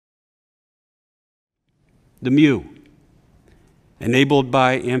The MEU, enabled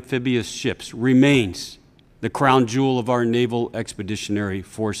by amphibious ships, remains the crown jewel of our naval expeditionary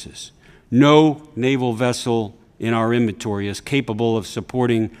forces. No naval vessel in our inventory is capable of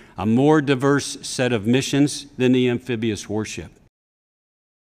supporting a more diverse set of missions than the amphibious warship.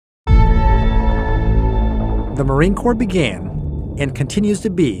 The Marine Corps began, and continues to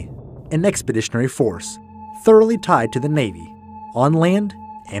be, an expeditionary force, thoroughly tied to the Navy, on land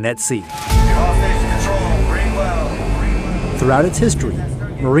and at sea. Throughout its history,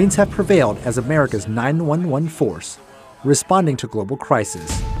 Marines have prevailed as America's 911 force, responding to global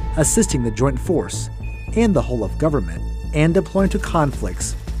crises, assisting the joint force and the whole of government, and deploying to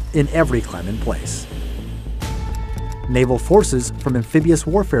conflicts in every climate and place. Naval forces from amphibious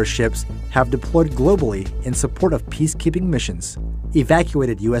warfare ships have deployed globally in support of peacekeeping missions,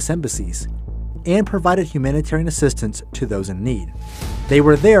 evacuated U.S. embassies, and provided humanitarian assistance to those in need. They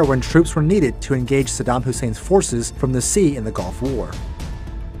were there when troops were needed to engage Saddam Hussein's forces from the sea in the Gulf War.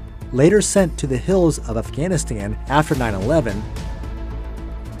 Later sent to the hills of Afghanistan after 9/11,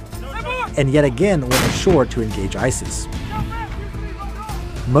 and yet again went ashore to engage ISIS.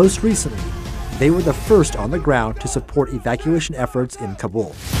 Most recently, they were the first on the ground to support evacuation efforts in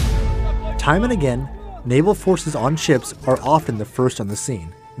Kabul. Time and again, naval forces on ships are often the first on the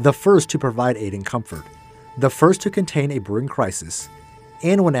scene, the first to provide aid and comfort, the first to contain a brewing crisis,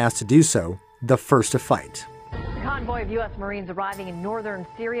 and when asked to do so, the first to fight. The convoy of U.S. Marines arriving in northern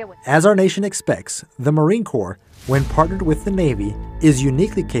Syria. As our nation expects, the Marine Corps, when partnered with the Navy, is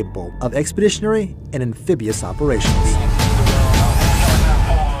uniquely capable of expeditionary and amphibious operations.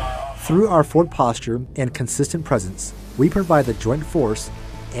 Through our forward posture and consistent presence, we provide the joint force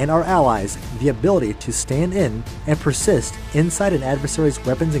and our allies the ability to stand in and persist inside an adversary's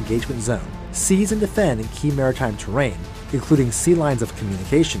weapons engagement zone, seize and defend in key maritime terrain, including sea lines of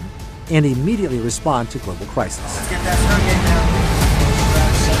communication, and immediately respond to global crises. Let's get that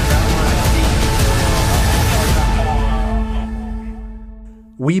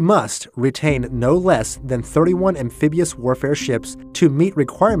We must retain no less than 31 amphibious warfare ships to meet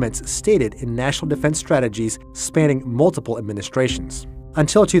requirements stated in national defense strategies spanning multiple administrations.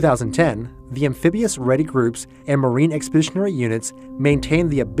 Until 2010, the amphibious ready groups and Marine Expeditionary Units maintained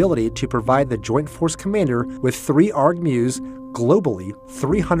the ability to provide the Joint Force Commander with 3 ARG-MEUs globally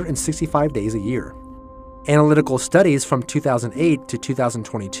 365 days a year. Analytical studies from 2008 to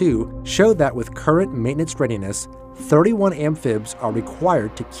 2022 show that with current maintenance readiness, 31 amphibs are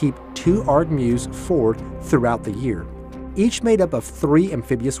required to keep 2 ARG-MEUs forward throughout the year, each made up of 3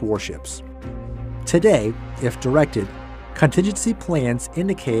 amphibious warships. Today, if directed, contingency plans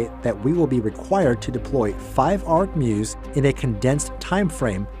indicate that we will be required to deploy 5 ARG-MEUs in a condensed time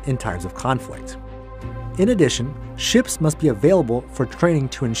frame in times of conflict. In addition, ships must be available for training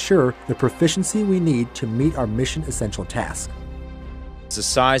to ensure the proficiency we need to meet our mission essential tasks. The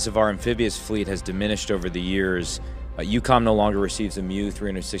size of our amphibious fleet has diminished over the years. UCOM no longer receives a MEU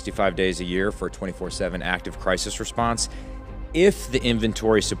 365 days a year for a 24/7 active crisis response. If the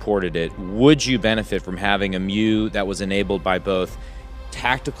inventory supported it, would you benefit from having a MEU that was enabled by both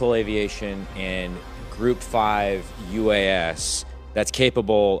tactical aviation and Group 5 UAS that's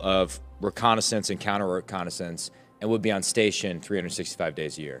capable of reconnaissance and counter-reconnaissance and would be on station 365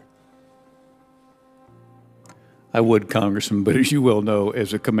 days a year? I would, Congressman, but as you well know,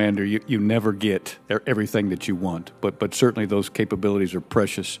 as a commander, you never get everything that you want. But certainly those capabilities are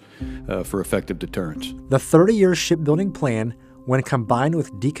precious for effective deterrence. The 30-year shipbuilding plan, when combined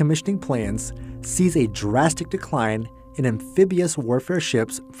with decommissioning plans, sees a drastic decline in amphibious warfare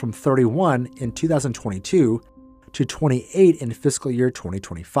ships from 31 in 2022 to 28 in fiscal year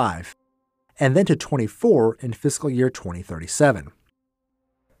 2025, and then to 24 in fiscal year 2037.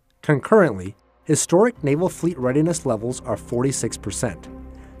 Concurrently, historic naval fleet readiness levels are 46%,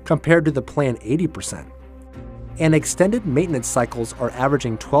 compared to the planned 80%, and extended maintenance cycles are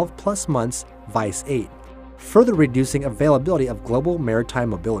averaging 12-plus months, vice 8, further reducing availability of global maritime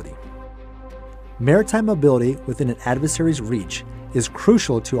mobility. Maritime mobility within an adversary's reach is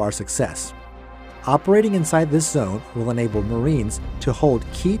crucial to our success. Operating inside this zone will enable Marines to hold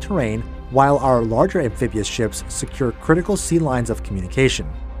key terrain while our larger amphibious ships secure critical sea lines of communication.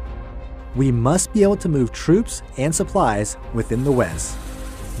 We must be able to move troops and supplies within the WES.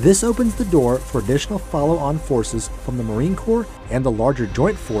 This opens the door for additional follow-on forces from the Marine Corps and the larger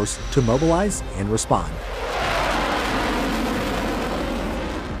Joint Force to mobilize and respond.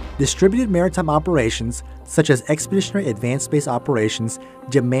 Distributed maritime operations, such as Expeditionary Advanced Space Operations,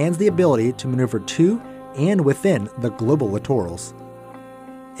 demands the ability to maneuver to and within the global littorals.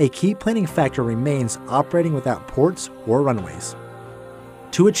 A key planning factor remains operating without ports or runways.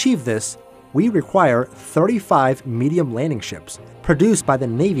 To achieve this, we require 35 medium landing ships produced by the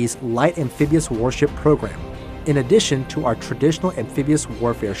Navy's Light Amphibious Warship Program, in addition to our traditional amphibious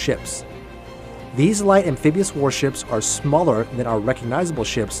warfare ships. These light amphibious warships are smaller than our recognizable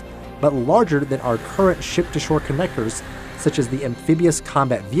ships, but larger than our current ship-to-shore connectors, such as the Amphibious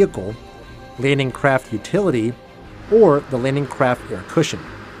Combat Vehicle, Landing Craft Utility, or the Landing Craft Air Cushion.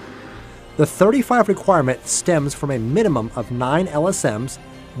 The 35 requirement stems from a minimum of 9 LSMs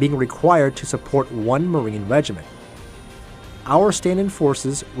being required to support one Marine regiment. Our stand-in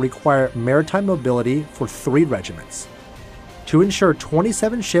forces require maritime mobility for 3 regiments. To ensure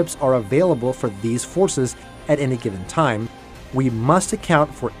 27 ships are available for these forces at any given time, we must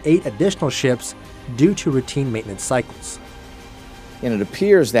account for 8 additional ships due to routine maintenance cycles. And it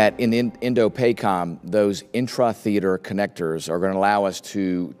appears that in Indo-PACOM, those intra-theater connectors are going to allow us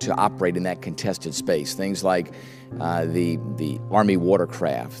to operate in that contested space. Things like the Army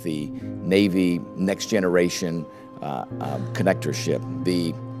watercraft, the Navy next generation connector ship,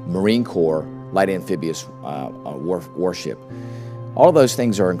 the Marine Corps light amphibious warship. All of those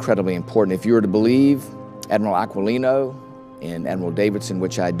things are incredibly important. If you were to believe Admiral Aquilino and Admiral Davidson,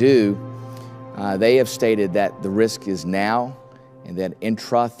 which I do, they have stated that the risk is now and that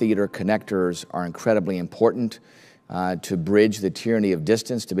intra-theater connectors are incredibly important to bridge the tyranny of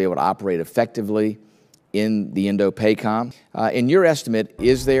distance, to be able to operate effectively in the Indo-PACOM. In your estimate,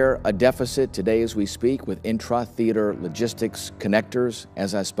 is there a deficit today as we speak with intra-theater logistics connectors,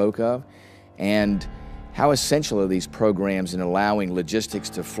 as I spoke of? And how essential are these programs in allowing logistics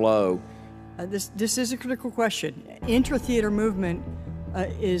to flow? This is a critical question. Intra-theater movement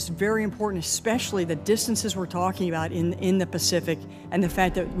is very important, especially the distances we're talking about in the Pacific, and the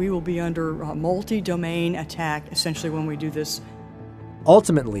fact that we will be under multi-domain attack essentially when we do this.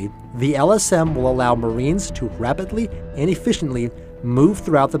 Ultimately, the LSM will allow Marines to rapidly and efficiently move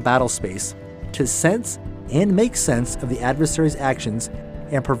throughout the battle space to sense and make sense of the adversary's actions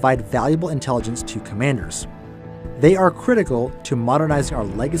and provide valuable intelligence to commanders. They are critical to modernizing our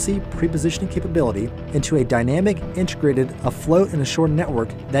legacy pre-positioning capability into a dynamic, integrated, afloat and ashore network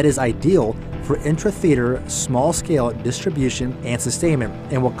that is ideal for intra-theater, small-scale distribution and sustainment,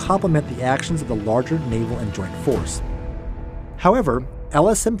 and will complement the actions of the larger naval and joint force. However,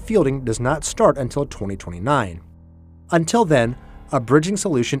 LSM fielding does not start until 2029. Until then, a bridging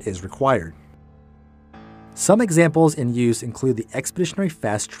solution is required. Some examples in use include the Expeditionary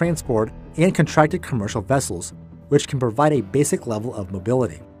Fast Transport and contracted commercial vessels, which can provide a basic level of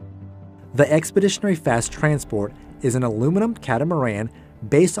mobility. The Expeditionary Fast Transport is an aluminum catamaran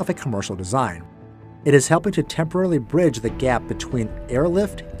based off a commercial design. It is helping to temporarily bridge the gap between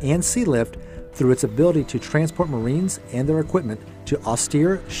airlift and sea lift through its ability to transport Marines and their equipment to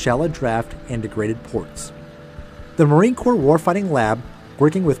austere, shallow draft, and degraded ports. The Marine Corps Warfighting Lab,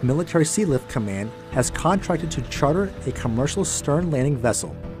 working with Military Sea Lift Command, has contracted to charter a commercial stern landing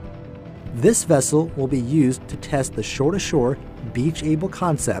vessel. This vessel will be used to test the shore-to-shore, beach-able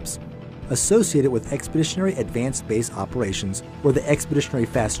concepts associated with Expeditionary Advanced Base operations where the Expeditionary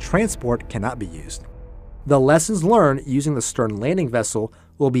Fast Transport cannot be used. The lessons learned using the stern landing vessel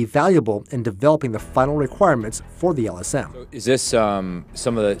will be valuable in developing the final requirements for the LSM. So is this some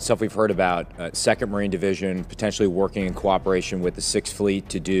of the stuff we've heard about, 2nd Marine Division potentially working in cooperation with the 6th Fleet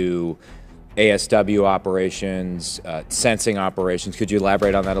to do ASW operations, sensing operations? Could you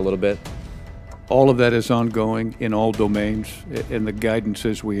elaborate on that a little bit? All of that is ongoing in all domains, and the guidance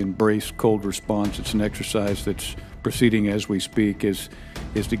as we embrace cold response, it's an exercise that's proceeding as we speak, is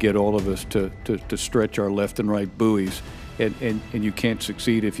to get all of us to stretch our left and right buoys. And you can't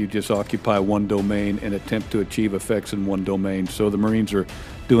succeed if you just occupy one domain and attempt to achieve effects in one domain. So the Marines are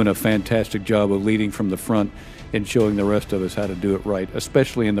doing a fantastic job of leading from the front and showing the rest of us how to do it right,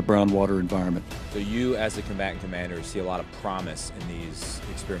 especially in the brown water environment. So you, as the combatant commander, see a lot of promise in these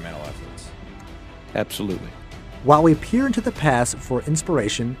experimental efforts? Absolutely. While we peer into the past for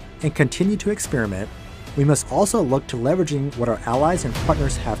inspiration and continue to experiment, we must also look to leveraging what our allies and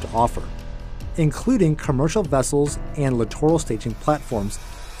partners have to offer, including commercial vessels and littoral staging platforms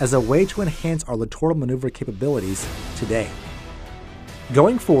as a way to enhance our littoral maneuver capabilities today.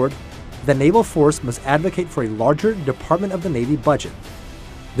 Going forward, the naval force must advocate for a larger Department of the Navy budget.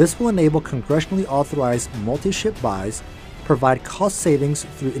 This will enable congressionally authorized multi-ship buys, provide cost savings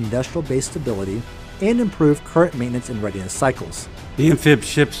through industrial base stability, and improve current maintenance and readiness cycles. The amphib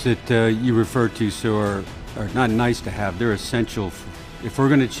ships that you refer to, are not nice to have. They're essential if we're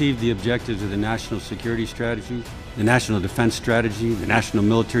going to achieve the objectives of the national security strategy, the national defense strategy, the national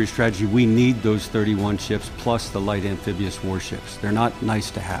military strategy. We need those 31 ships plus the light amphibious warships. They're not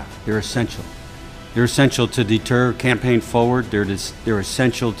nice to have. They're essential. They're essential to deter campaign forward. They're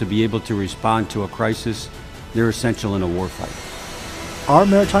essential to be able to respond to a crisis. They're essential in a warfight. Our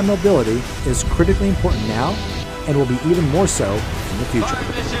maritime mobility is critically important now and will be even more so in the future.